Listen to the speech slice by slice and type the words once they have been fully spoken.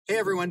Hey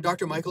everyone,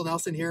 Dr. Michael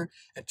Nelson here,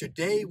 and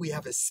today we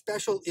have a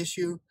special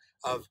issue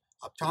of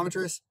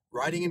Optometrist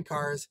Riding in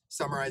Cars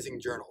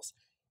Summarizing Journals.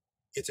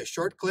 It's a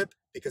short clip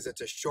because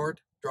it's a short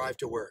drive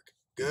to work.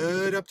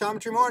 Good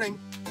optometry morning!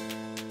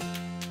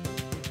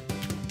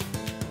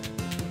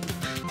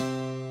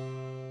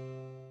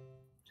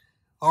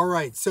 All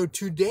right, so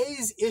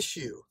today's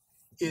issue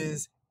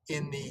is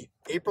in the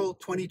April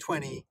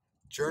 2020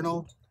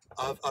 Journal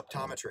of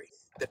Optometry.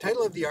 The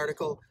title of the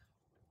article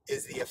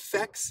is the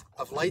effects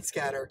of light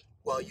scatter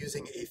while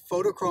using a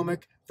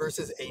photochromic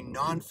versus a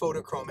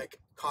non-photochromic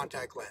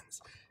contact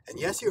lens. And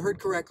yes, you heard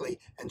correctly,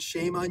 and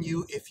shame on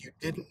you if you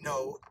didn't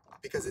know,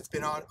 because it's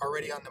been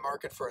already on the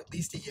market for at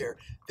least a year.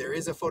 There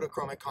is a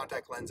photochromic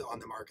contact lens on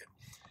the market.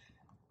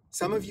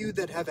 Some of you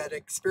that have had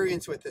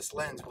experience with this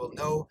lens will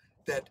know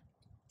that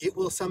it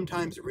will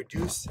sometimes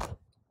reduce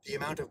the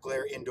amount of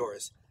glare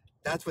indoors.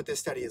 That's what this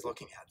study is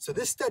looking at. So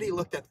this study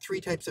looked at three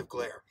types of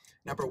glare.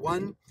 Number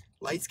one,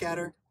 light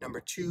scatter. Number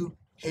two,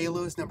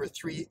 halos. Number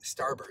three,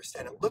 starburst.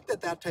 And it looked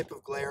at that type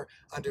of glare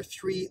under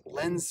three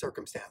lens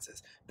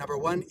circumstances. Number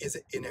one is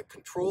in a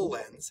control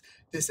lens.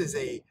 This is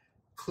a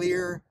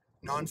clear,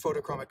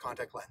 non-photochromic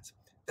contact lens.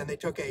 Then they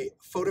took a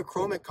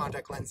photochromic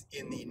contact lens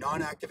in the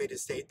non-activated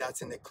state.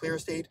 That's in the clear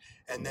state.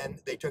 And then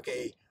they took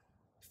a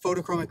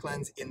photochromic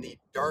lens in the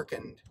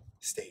darkened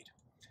state.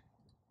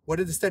 What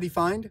did the study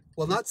find?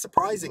 Well, not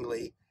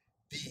surprisingly,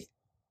 the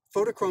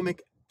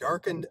photochromic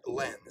darkened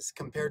lens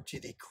compared to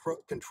the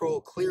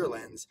control clear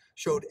lens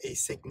showed a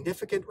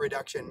significant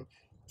reduction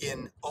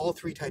in all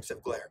three types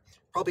of glare,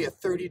 probably a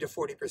 30 to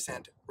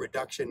 40%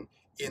 reduction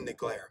in the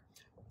glare.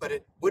 But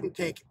it wouldn't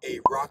take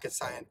a rocket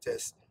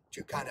scientist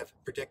to kind of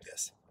predict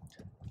this.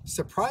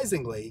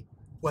 Surprisingly,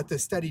 what the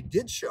study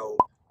did show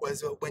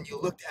was when you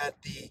looked at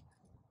the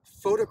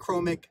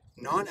photochromic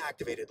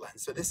non-activated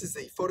lens, so this is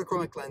the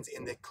photochromic lens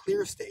in the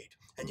clear state,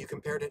 and you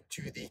compared it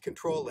to the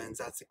control lens,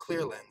 that's the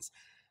clear lens,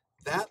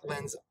 that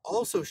lens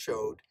also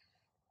showed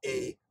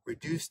a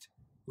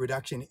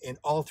reduction in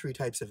all three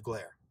types of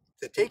glare.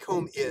 The take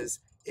home is,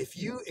 if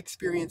you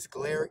experience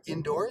glare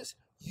indoors,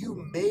 you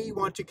may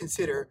want to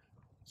consider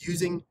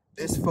using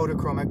this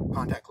photochromic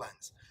contact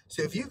lens.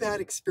 So if you've had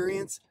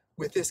experience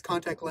with this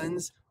contact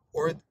lens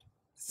or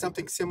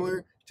something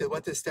similar to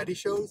what this study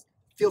shows,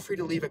 feel free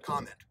to leave a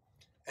comment.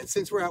 And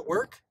since we're at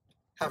work,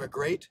 have a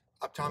great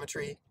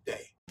optometry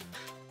day.